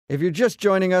If you're just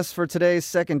joining us for today's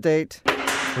second date,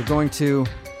 we're going to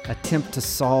attempt to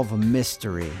solve a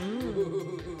mystery.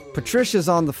 Patricia's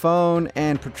on the phone,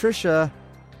 and Patricia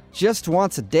just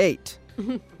wants a date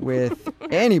with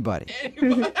anybody.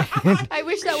 I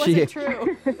wish that wasn't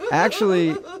true.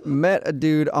 Actually met a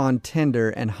dude on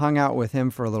Tinder and hung out with him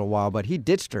for a little while, but he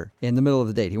ditched her in the middle of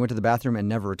the date. He went to the bathroom and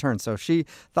never returned. So she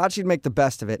thought she'd make the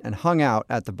best of it and hung out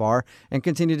at the bar and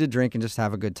continued to drink and just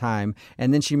have a good time.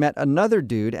 And then she met another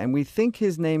dude, and we think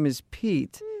his name is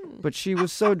Pete, but she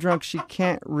was so drunk she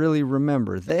can't really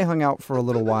remember. They hung out for a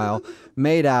little while,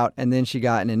 made out, and then she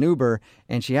got in an Uber,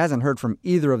 and she hasn't heard from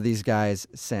either of these guys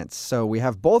since. So we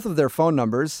have both of their phone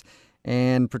numbers,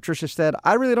 and Patricia said,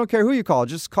 I really don't care who you call.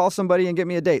 Just call somebody and get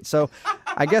me a date. So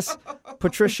I guess,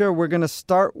 Patricia, we're going to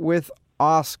start with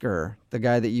Oscar, the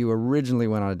guy that you originally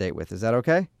went on a date with. Is that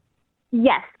okay?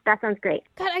 Yes, that sounds great.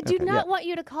 God, I do not want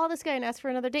you to call this guy and ask for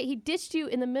another date. He ditched you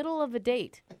in the middle of a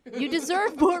date. You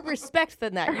deserve more respect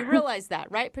than that. You realize that,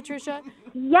 right, Patricia?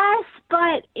 Yes,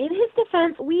 but in his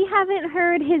defense, we haven't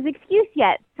heard his excuse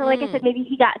yet. So like I said, maybe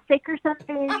he got sick or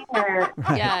something. Or...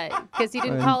 Yeah, because he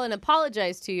didn't call and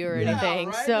apologize to you or anything.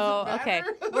 Right? So, okay,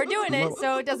 we're doing it,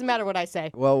 so it doesn't matter what I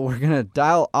say. Well, we're going to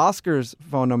dial Oscar's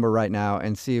phone number right now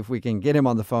and see if we can get him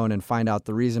on the phone and find out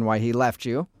the reason why he left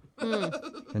you.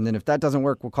 And then if that doesn't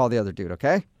work, we'll call the other dude,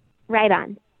 okay? Right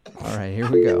on. All right, here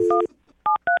we go.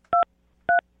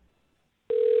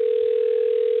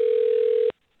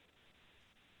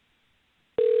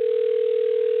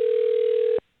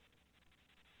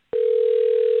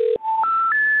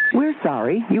 We're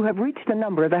sorry. You have reached a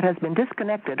number that has been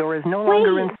disconnected or is no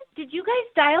longer in... Did you guys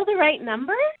dial the right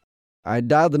number? I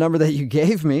dialed the number that you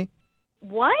gave me.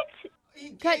 What?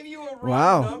 He gave you a wrong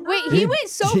Wow. number? Wait, he went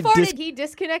so far that he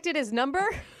disconnected his number?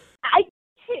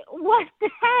 What the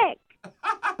heck?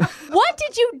 What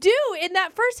did you do in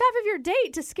that first half of your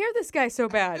date to scare this guy so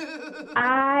bad?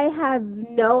 I have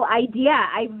no idea.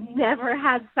 I've never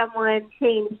had someone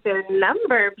change their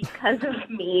number because of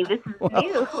me. This is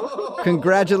new.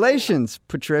 Congratulations,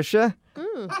 Patricia.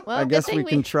 Well, I guess good we thing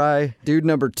can try dude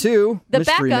number 2, The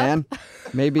mystery backup.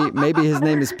 man. Maybe his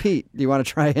name is Pete. Do you want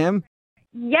to try him?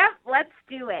 Yep, let's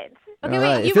do it. Okay, All wait,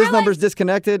 right. you If his realize- number's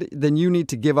disconnected, then you need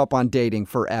to give up on dating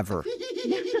forever.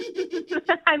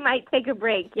 I might take a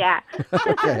break, yeah.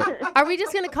 Okay. Are we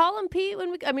just going to call him Pete?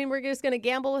 We're just going to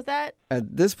gamble with that?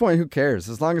 At this point, who cares?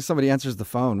 As long as somebody answers the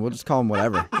phone, we'll just call him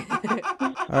whatever.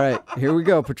 All right, here we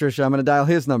go, Patricia. I'm going to dial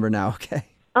his number now, okay?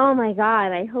 Oh, my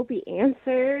God. I hope he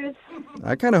answers.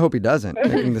 I kind of hope he doesn't,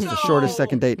 making this the shortest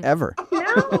second date ever.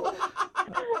 No.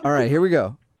 All right, here we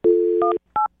go.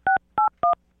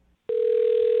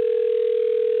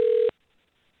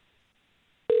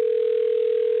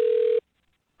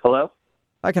 Hello?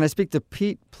 Hi, can I speak to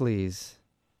Pete, please?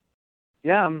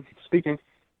 Yeah, I'm speaking.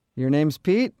 Your name's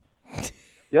Pete?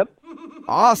 Yep.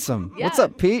 Awesome. Yeah. What's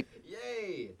up, Pete?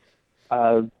 Yay.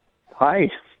 Hi.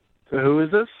 Who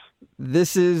is this?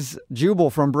 This is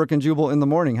Jubal from Brook and Jubal in the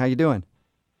Morning. How you doing?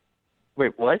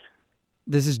 Wait, what?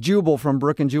 This is Jubal from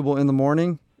Brook and Jubal in the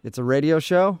Morning. It's a radio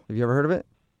show. Have you ever heard of it?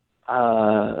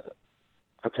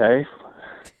 Okay.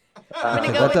 I'm gonna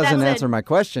go That with doesn't that's answer my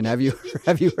question. Have you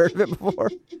heard of it before?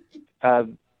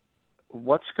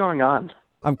 What's going on?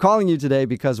 I'm calling you today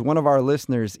because one of our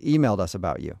listeners emailed us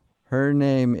about you. Her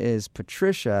name is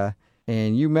Patricia,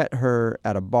 and you met her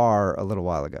at a bar a little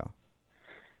while ago.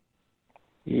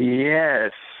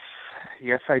 Yes.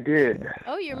 Yes, I did.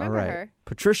 Oh, you All remember right. her.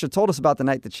 Patricia told us about the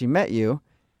night that she met you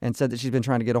and said that she's been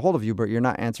trying to get a hold of you, but you're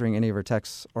not answering any of her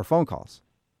texts or phone calls.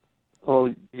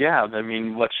 Well, yeah, I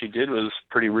mean, what she did was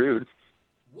pretty rude.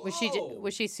 Was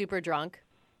she super drunk?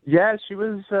 Yeah, she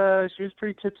was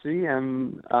pretty tipsy,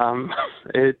 and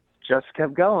it just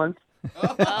kept going.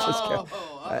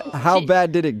 How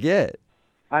bad did it get?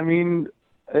 I mean,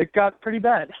 it got pretty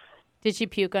bad. Did she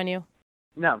puke on you?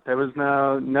 No, there was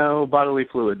no bodily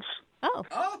fluids. Oh.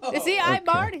 See, I'm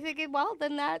already thinking, well,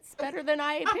 then that's better than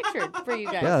I pictured for you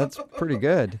guys. Yeah, that's pretty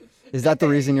good. Is that the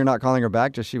reason you're not calling her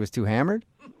back? Just she was too hammered?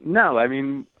 No, I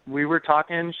mean, we were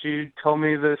talking. She told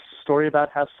me this story about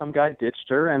how some guy ditched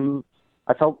her, and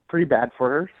I felt pretty bad for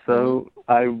her. So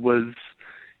I was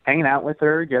hanging out with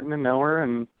her, getting to know her,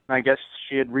 and I guess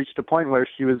she had reached a point where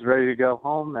she was ready to go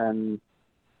home, and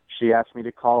she asked me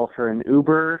to call her an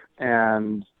Uber,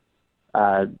 and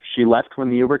she left when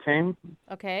the Uber came.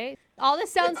 Okay. All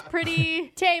this sounds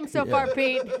pretty tame so far,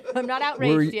 Pete. I'm not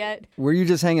outraged yet. Were you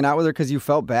just hanging out with her because you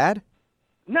felt bad?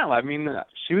 No, I mean,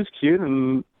 she was cute,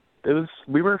 and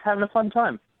we were having a fun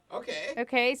time. Okay.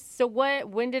 Okay, so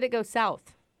when did it go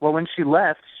south? Well, when she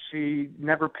left, she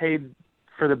never paid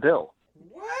for the bill.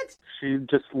 What? She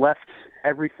just left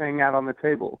everything out on the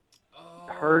table.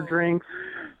 Her drinks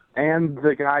and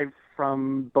the guy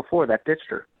from before that ditched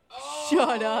her.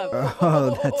 Shut up.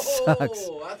 Oh, that sucks.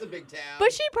 That's a big town.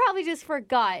 But she probably just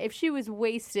forgot. If she was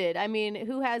wasted, I mean,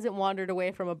 who hasn't wandered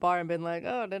away from a bar and been like,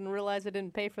 oh, I didn't realize I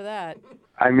didn't pay for that?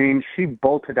 I mean, she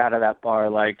bolted out of that bar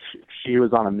like she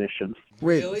was on a mission.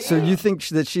 Wait, Really? so you think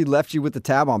that she left you with the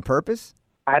tab on purpose?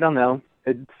 I don't know.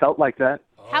 It felt like that.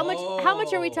 How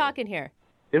much are we talking here?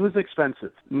 It was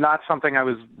expensive. Not something I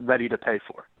was ready to pay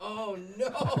for. Oh,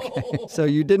 no. So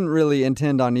you didn't really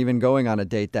intend on even going on a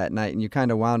date that night, and you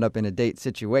kind of wound up in a date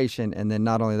situation, and then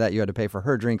not only that, you had to pay for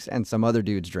her drinks and some other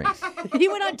dude's drinks. He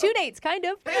went on 2 dates, kind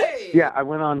of. Hey. Yeah, I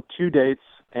went on 2 dates,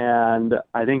 and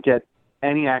I didn't get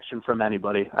any action from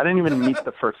anybody. I didn't even meet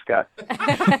the first guy.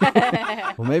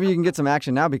 Well, maybe you can get some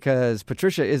action now because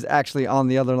Patricia is actually on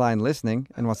the other line listening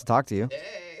and wants to talk to you.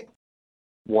 Hey.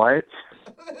 What?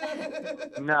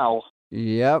 No.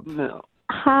 Yep. No.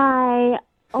 Hi.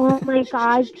 Oh my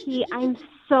God, Pete. I'm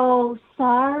so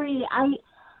sorry.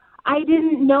 I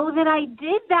didn't know that I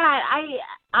did that.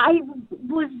 I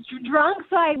was drunk,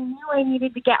 so I knew I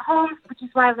needed to get home, which is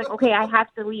why I was like, okay, I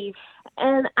have to leave.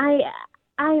 And I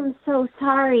am so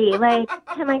sorry. Like,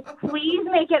 can I please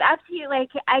make it up to you? Like,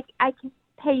 I can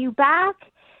pay you back,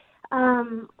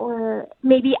 or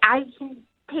maybe I can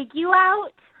take you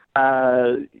out.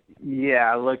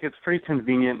 Yeah, look, it's pretty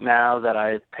convenient now that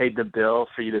I paid the bill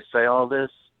for you to say all this,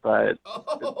 but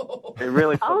it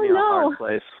really put me in a hard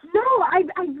place. No, I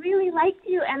really liked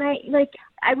you, and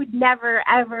I would never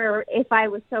ever, if I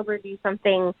was sober, do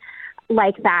something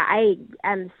like that. I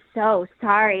am so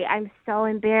sorry. I'm so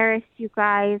embarrassed, you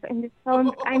guys. I'm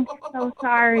so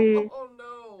sorry. Oh,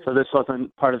 no. So this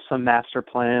wasn't part of some master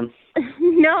plan?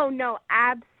 No,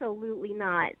 absolutely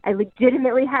not. I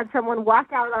legitimately had someone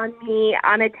walk out on me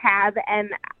on a tab,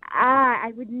 and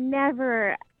I would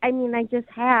never. I mean, I just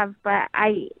have, but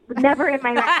I would never in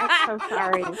my life. I'm so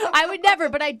sorry. I would never,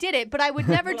 but I did it. But I would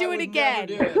never do it again.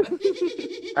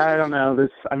 I don't know.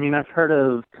 I've heard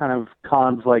of kind of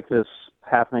cons like this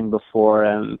happening before,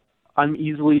 and I'm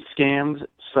easily scammed,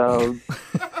 so...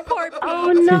 Poor Pete.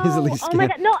 Oh no! Easily Oh my scammed.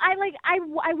 God! No,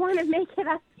 I want to make it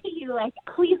up to you. Like,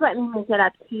 please let me make it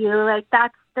up to you. Like,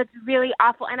 that's really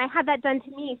awful. And I had that done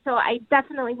to me, so I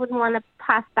definitely wouldn't want to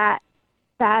pass that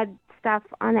bad stuff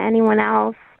on to anyone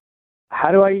else.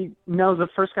 How do I know the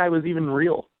first guy was even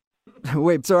real?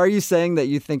 Wait, so are you saying that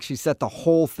you think she set the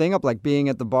whole thing up, like being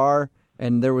at the bar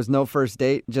and there was no first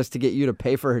date just to get you to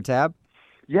pay for her tab?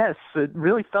 Yes, it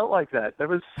really felt like that. There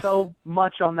was so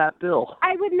much on that bill.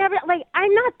 I would never,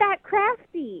 I'm not that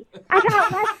crafty. I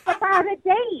got less about a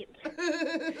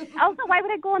date. Also, why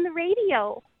would I go on the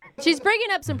radio? She's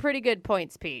bringing up some pretty good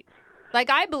points, Pete. Like,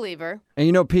 I believe her. And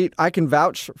you know, Pete, I can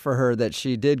vouch for her that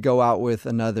she did go out with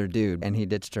another dude and he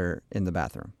ditched her in the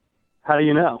bathroom. How do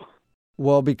you know?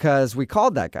 Well, because we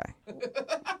called that guy.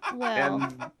 Well,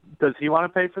 And does he want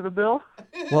to pay for the bill?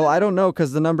 Well, I don't know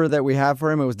because the number that we have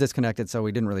for him, it was disconnected, so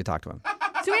we didn't really talk to him.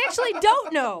 so we actually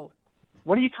don't know.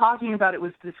 What are you talking about? It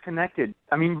was disconnected.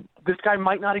 I mean, this guy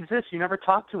might not exist. You never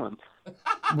talked to him.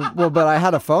 Well, but I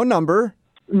had a phone number.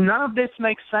 None of this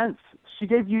makes sense. She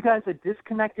gave you guys a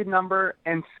disconnected number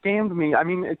and scammed me. I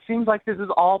mean, it seems like this is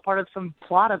all part of some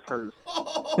plot of hers.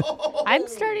 I'm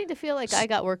starting to feel like I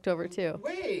got worked over, too.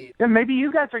 Wait. Yeah, maybe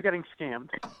you guys are getting scammed.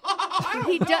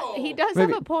 He does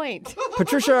Maybe. have a point.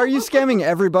 Patricia, are you scamming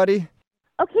everybody?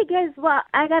 Okay, guys, well,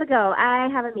 I gotta go. I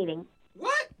have a meeting.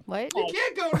 What? What? You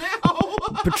can't go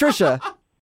now. Patricia,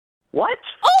 What?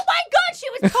 Oh, my God, she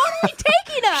was totally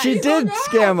taking us. she did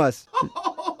scam us.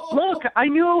 Look, I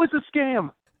knew it was a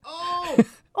scam. Oh.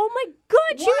 Oh, my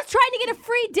God, she was trying to get a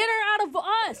free dinner out of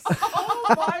us.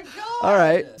 Oh, my God. All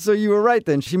right, so you were right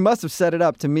then. She must have set it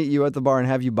up to meet you at the bar and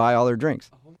have you buy all her drinks.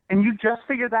 And you just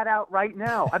figured that out right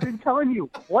now. I've been telling you,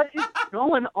 what is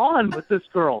going on with this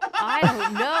girl? I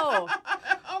don't know.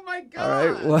 Oh, my God.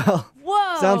 All right, well,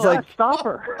 Whoa. sounds like Stop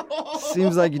her.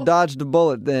 seems like you dodged a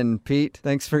bullet then, Pete.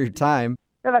 Thanks for your time.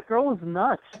 Yeah, that girl was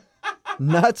nuts.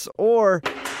 Nuts or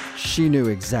she knew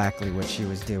exactly what she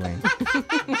was doing.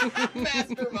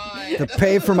 Mastermind. The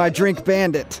Pay for My Drink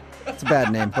Bandit. It's a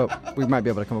bad name, but we might be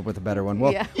able to come up with a better one.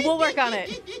 Well, Yeah, we'll work on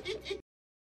it.